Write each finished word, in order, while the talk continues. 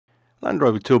Land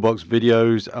Rover Toolbox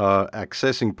videos are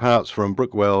accessing parts from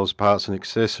Brookwell's Parts and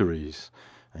Accessories,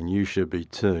 and you should be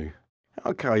too.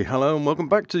 Okay, hello and welcome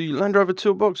back to Land Rover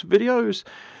Toolbox videos.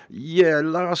 Yeah,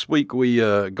 last week we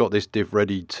got this diff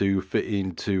ready to fit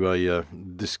into a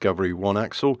Discovery 1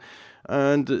 axle,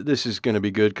 and this is going to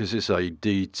be good because it's a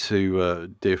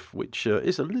D2 diff, which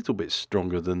is a little bit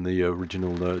stronger than the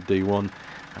original D1.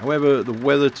 However, the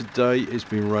weather today, it's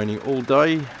been raining all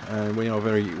day, and we are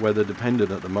very weather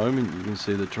dependent at the moment. You can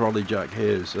see the trolley jack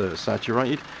here is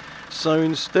saturated. So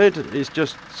instead, it's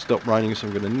just stopped raining, so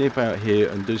I'm going to nip out here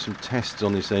and do some tests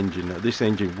on this engine. Now, this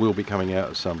engine will be coming out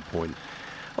at some point.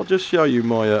 I'll just show you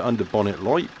my under bonnet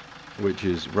light, which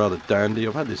is rather dandy.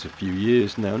 I've had this a few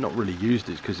years now, not really used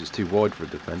it because it's too wide for a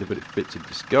Defender, but it fits a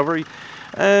Discovery.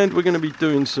 And we're going to be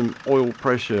doing some oil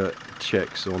pressure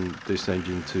checks on this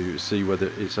engine to see whether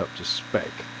it's up to spec.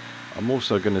 I'm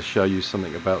also going to show you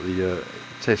something about the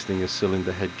testing a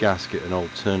cylinder head gasket, an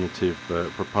alternative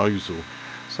proposal.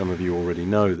 Some of you already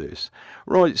know this.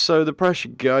 Right, so the pressure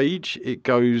gauge, it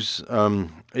goes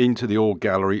into the oil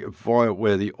gallery via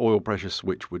where the oil pressure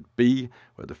switch would be,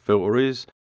 where the filter is.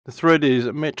 The thread is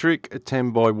metric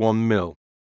 10 by 1 mil.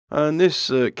 And this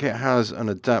kit has an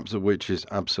adapter which is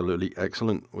absolutely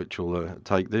excellent, which will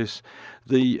take this.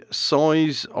 The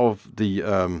size of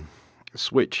the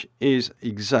switch is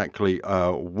exactly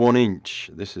 1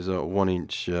 inch. This is a 1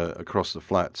 inch across the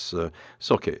flats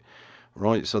socket.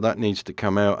 Right, so that needs to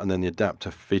come out and then the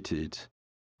adapter fitted.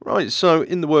 Right, so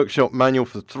in the workshop manual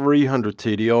for 300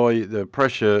 TDI, the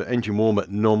pressure engine warm at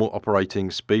normal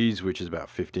operating speeds, which is about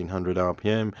 1500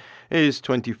 RPM, is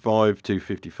 25 to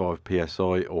 55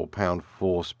 PSI or pound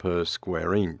force per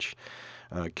square inch.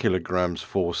 Kilograms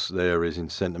force there is in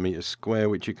centimetres square,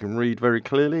 which you can read very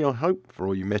clearly, I hope, for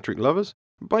all you metric lovers.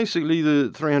 Basically, the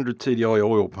 300 TDI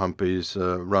oil pump is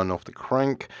run off the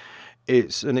crank.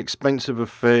 It's an expensive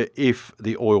affair if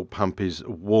the oil pump is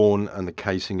worn and the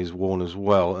casing is worn as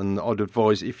well. And I'd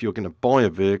advise, if you're going to buy a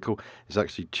vehicle, is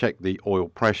actually check the oil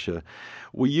pressure.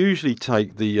 We usually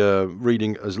take the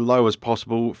reading as low as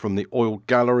possible from the oil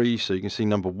gallery. So you can see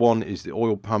number 1 is the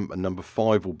oil pump and number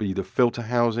 5 will be the filter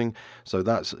housing. So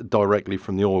that's directly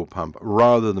from the oil pump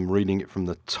rather than reading it from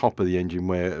the top of the engine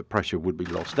where pressure would be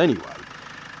lost anyway.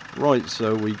 Right,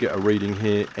 so we get a reading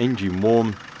here, engine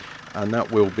warm. And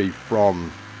that will be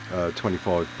from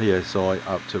 25 psi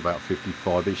up to about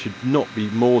 55. It should not be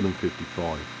more than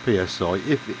 55 psi.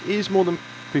 If it is more than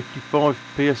 55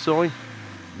 psi,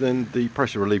 then the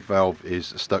pressure relief valve is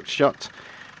stuck shut.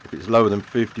 If it's lower than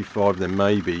 55, then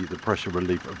maybe the pressure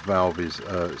relief valve is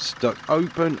stuck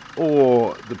open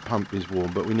or the pump is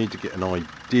warm. But we need to get an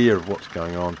idea of what's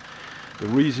going on. The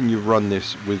reason you run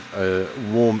this with a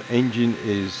warm engine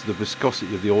is the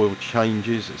viscosity of the oil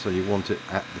changes, so you want it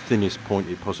at the thinnest point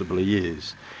it possibly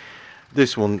is.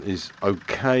 This one is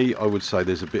okay. I would say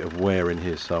there's a bit of wear in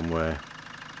here somewhere,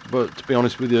 but to be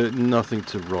honest with you, nothing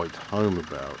to write home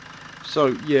about.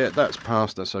 So yeah, that's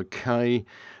passed, that's okay.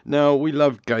 Now, we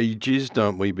love gauges,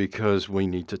 don't we, because we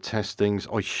need to test things.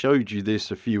 I showed you this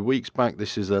a few weeks back.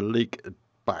 This is a leak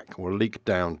back or leak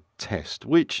down test,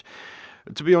 which,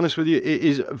 to be honest with you, it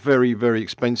is very, very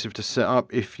expensive to set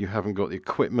up if you haven't got the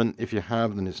equipment. If you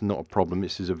have, then it's not a problem.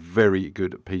 This is a very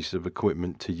good piece of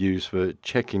equipment to use for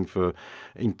checking for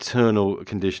internal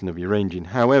condition of your engine.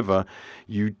 However,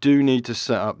 you do need to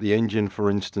set up the engine. For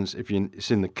instance, if it's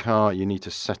in the car, you need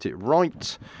to set it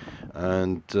right.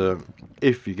 And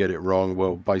if you get it wrong,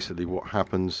 well, basically what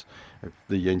happens, if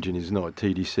the engine is not a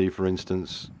TDC, for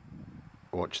instance,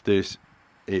 watch this,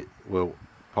 it will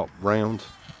pop round.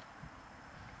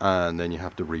 And then you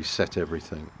have to reset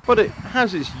everything. But it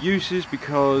has its uses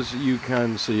because you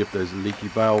can see if there's leaky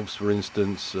valves, for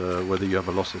instance, whether you have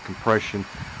a loss of compression,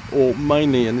 or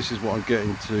mainly, and this is what I'm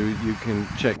getting to, you can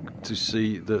check to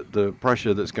see that the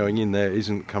pressure that's going in there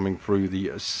isn't coming through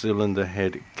the cylinder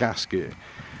head gasket.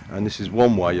 And this is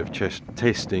one way of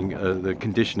testing the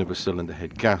condition of a cylinder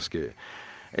head gasket.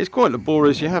 It's quite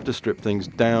laborious, you have to strip things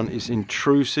down, it's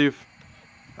intrusive.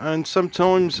 And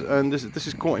sometimes, and this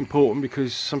is quite important,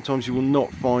 because sometimes you will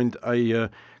not find a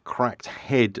cracked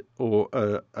head or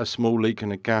a small leak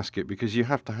in a gasket, because you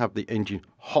have to have the engine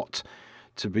hot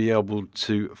to be able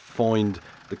to find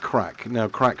the crack. Now,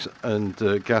 cracks and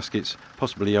gaskets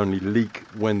possibly only leak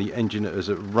when the engine is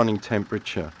at running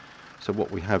temperature. So what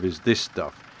we have is this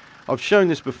stuff. I've shown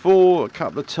this before a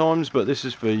couple of times, but this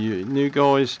is for you new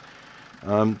guys.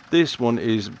 This one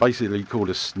is basically called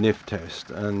a sniff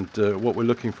test, and what we're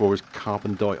looking for is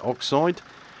carbon dioxide.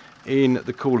 in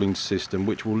the cooling system,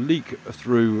 which will leak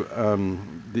through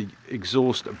the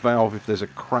exhaust valve if there's a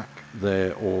crack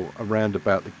there, or around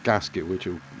about the gasket, which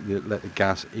will let the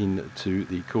gas into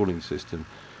the cooling system.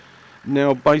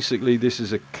 Now basically this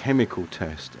is a chemical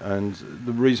test, and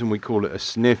the reason we call it a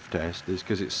sniff test is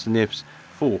because it sniffs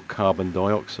for carbon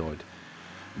dioxide.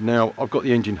 Now I've got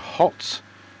the engine hot,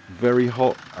 very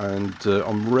hot, and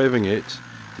I'm revving it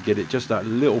to get it just that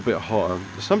little bit hotter.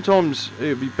 Sometimes it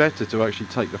would be better to actually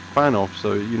take the fan off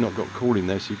so you've not got cooling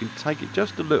there, so you can take it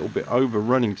just a little bit over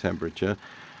running temperature,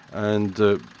 and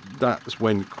that's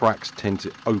when cracks tend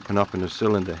to open up in the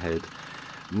cylinder head.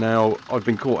 Now I've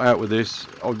been caught out with this.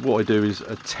 What I do is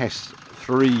a test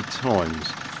 3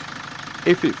 times.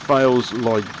 If it fails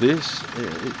like this,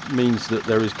 it means that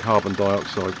there is carbon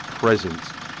dioxide present,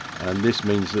 and this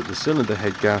means that the cylinder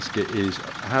head gasket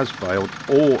has failed,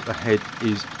 or the head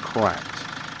is cracked.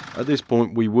 At this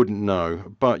point we wouldn't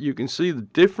know, but you can see the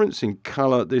difference in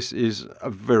colour. This is a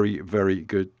very, very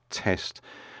good test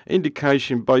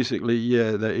indication. Basically,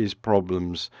 yeah, there is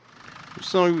problems.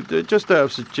 So just out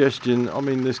of suggestion, I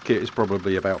mean, this kit is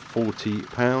probably about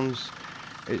 £40.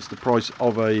 It's the price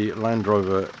of a Land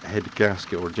Rover head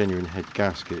gasket, or a genuine head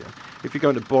gasket. If you're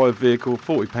going to buy a vehicle,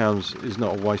 £40 is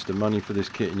not a waste of money for this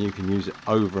kit, and you can use it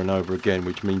over and over again,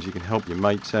 which means you can help your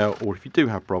mates out, or if you do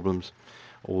have problems,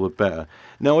 all the better.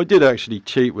 Now I did actually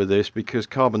cheat with this, because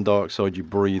carbon dioxide you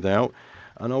breathe out,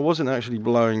 and I wasn't actually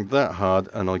blowing that hard,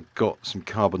 and I got some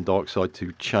carbon dioxide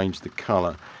to change the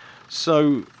colour.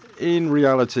 So in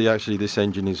reality, actually, this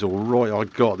engine is all right. I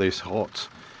got this hot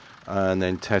and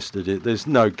then tested it. There's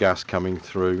no gas coming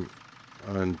through,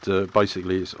 and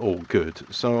basically it's all good.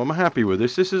 So I'm happy with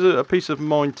this. This is a peace of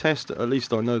mind test. At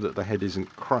least I know that the head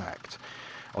isn't cracked.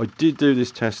 I did do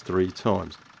this test 3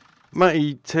 times.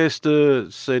 Matty Tester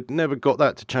said, never got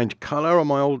that to change colour on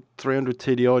my old 300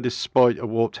 TDI despite a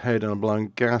warped head and a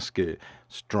blown gasket.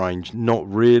 Strange. Not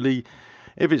really.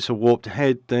 If it's a warped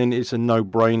head, then it's a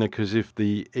no-brainer, because if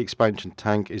the expansion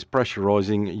tank is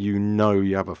pressurising, you know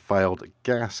you have a failed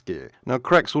gasket. Now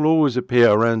cracks will always appear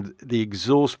around the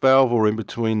exhaust valve, or in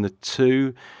between the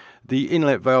two. The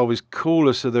inlet valve is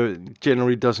cooler, so that it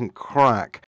generally doesn't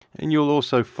crack. And you'll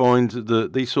also find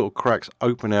that these sort of cracks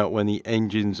open out when the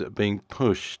engine's being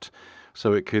pushed,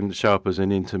 so it can show up as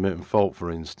an intermittent fault,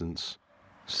 for instance.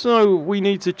 So we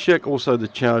need to check also the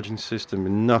charging system,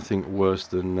 and nothing worse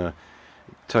than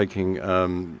taking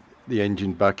the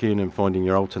engine back in and finding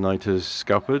your alternators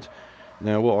scuppered.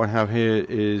 Now what I have here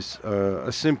is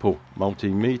a simple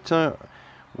multimeter,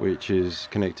 which is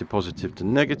connected positive to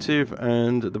negative,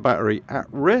 and the battery at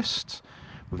rest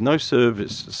with no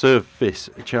surface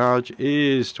charge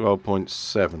is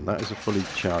 12.7. That is a fully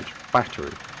charged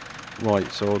battery.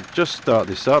 Right, so I'll just start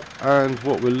this up, and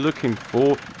what we're looking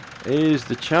for is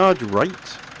the charge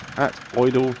rate at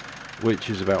idle, which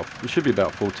is it should be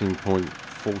about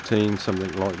 14.14,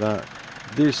 something like that.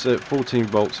 This at 14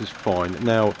 volts is fine.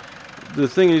 Now the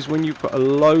thing is, when you put a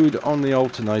load on the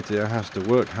alternator, it has to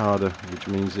work harder, which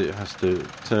means it has to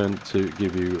turn to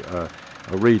give you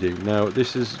a reading. Now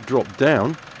this has dropped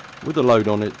down with a load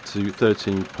on it to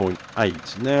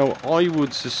 13.8. Now I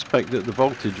would suspect that the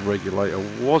voltage regulator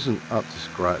wasn't up to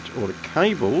scratch, or the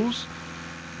cables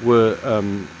were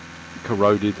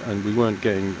corroded and we weren't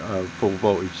getting full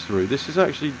voltage through. This has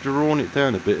actually drawn it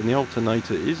down a bit, and the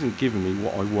alternator isn't giving me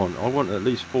what I want. I want at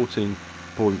least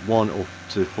 14.1 or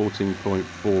to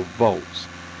 14.4 volts.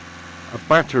 A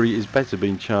battery is better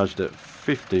being charged at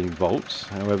 15 volts.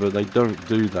 However, they don't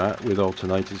do that with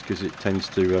alternators, because it tends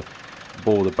to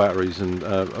bore the batteries and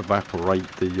evaporate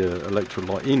the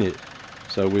electrolyte in it.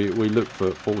 So we look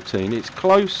for 14. It's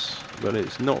close, but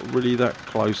it's not really that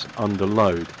close under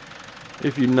load.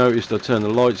 If you noticed, I turned the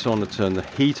lights on, I turned the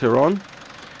heater on,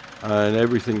 and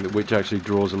everything which actually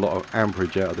draws a lot of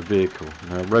amperage out of the vehicle.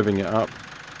 Now revving it up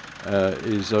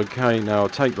is okay. Now I'll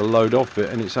take the load off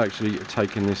it, and it's actually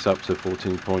taking this up to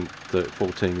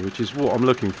 14.14, which is what I'm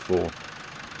looking for.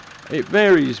 It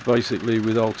varies basically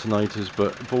with alternators,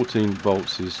 but 14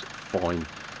 volts is fine.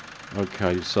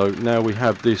 Okay, so now we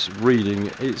have this reading.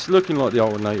 It's looking like the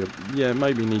alternator, yeah,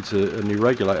 maybe needs a new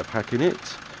regulator pack in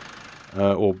it,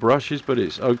 or brushes, but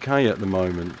it's okay at the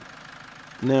moment.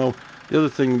 Now the other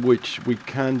thing which we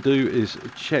can do is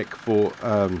check for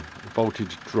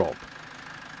voltage drop.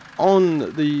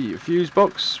 On the fuse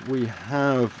box we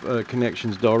have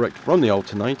connections direct from the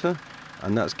alternator,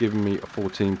 and that's giving me a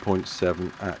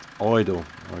 14.7 at idle.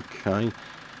 Okay,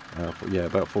 yeah,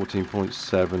 about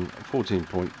 14.7,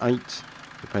 14.8,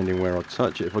 depending where I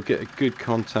touch it. If I get a good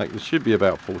contact, it should be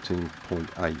about 14.8,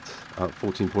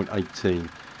 14.18.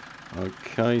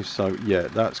 Okay, so yeah,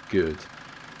 that's good.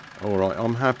 Alright,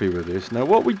 I'm happy with this. Now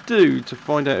what we do to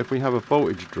find out if we have a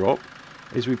voltage drop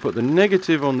is we put the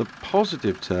negative on the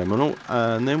positive terminal,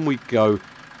 and then we go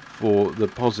for the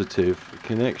positive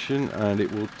connection, and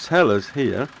it will tell us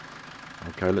here.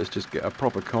 Okay, let's just get a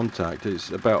proper contact.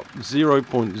 It's about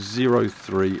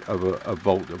 0.03 of a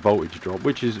voltage drop,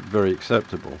 which is very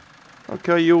acceptable.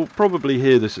 Okay, you'll probably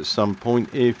hear this at some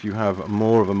point if you have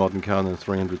more of a modern car than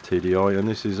 300 TDI, and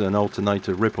this is an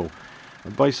alternator ripple.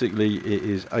 And basically, it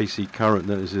is AC current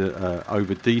that is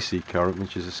over DC current,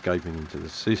 which is escaping into the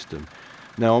system.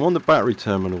 Now, I'm on the battery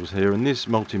terminals here, and this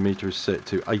multimeter is set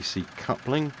to AC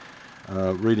coupling,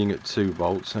 reading at 2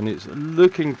 volts, and it's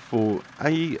looking for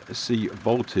AC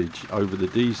voltage over the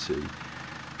DC.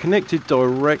 Connected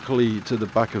directly to the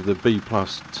back of the B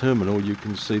plus terminal, you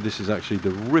can see this is actually the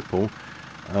ripple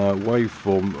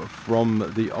waveform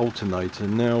from the alternator.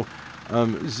 Now,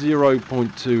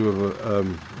 0.2 of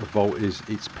a volt is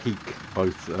its peak,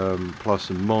 both plus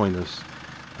and minus,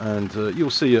 and you'll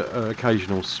see an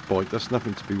occasional spike. That's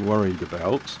nothing to be worried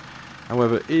about.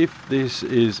 However, if this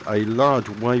is a large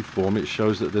waveform, it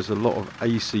shows that there's a lot of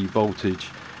AC voltage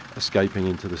escaping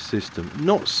into the system.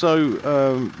 Not so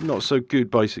good,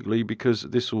 basically, because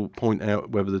this will point out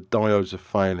whether the diodes are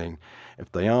failing.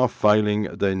 If they are failing,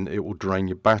 then it will drain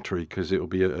your battery, because it will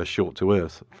be a short to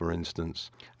earth, for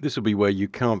instance. This will be where you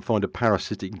can't find a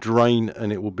parasitic drain,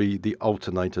 and it will be the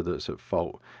alternator that's at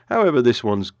fault. However, this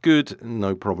one's good,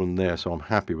 no problem there, so I'm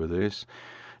happy with this.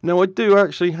 Now, I do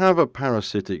actually have a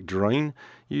parasitic drain.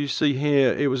 You see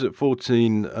here, it was at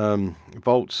 14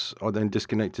 volts. I then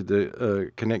disconnected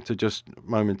the connector just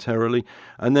momentarily,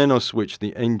 and then I switched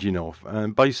the engine off.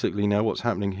 And basically now what's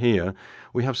happening here,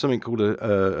 we have something called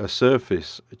a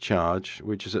surface charge,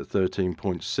 which is at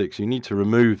 13.6. You need to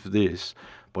remove this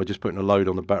by just putting a load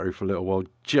on the battery for a little while,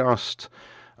 just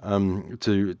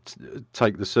to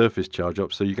take the surface charge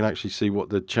up, so you can actually see what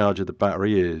the charge of the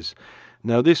battery is.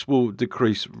 Now this will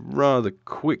decrease rather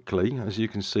quickly, as you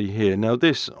can see here. Now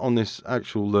this, on this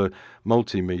actual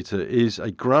multimeter, is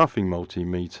a graphing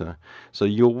multimeter. So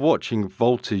you're watching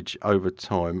voltage over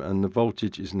time, and the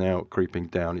voltage is now creeping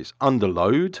down. It's under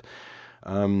load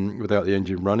without the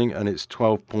engine running, and it's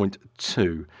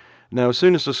 12.2. Now as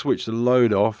soon as I switch the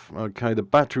load off, okay, the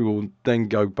battery will then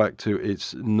go back to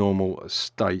its normal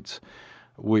state,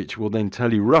 which will then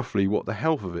tell you roughly what the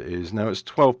health of it is. Now it's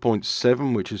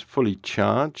 12.7, which is fully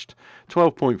charged.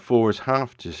 12.4 is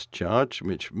half discharged,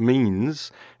 which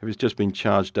means if it's just been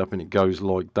charged up and it goes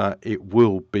like that, it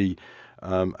will be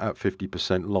at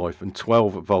 50% life, and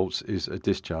 12 volts is a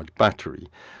discharged battery.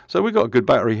 So we've got a good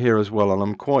battery here as well, and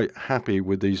I'm quite happy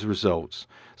with these results.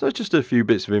 So it's just a few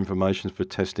bits of information for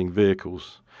testing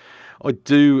vehicles. I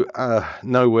do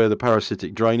know where the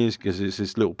parasitic drain is, because it's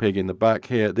this little pig in the back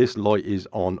here. This light is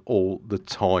on all the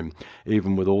time,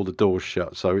 even with all the doors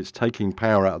shut, so it's taking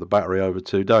power out of the battery over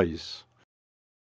 2 days.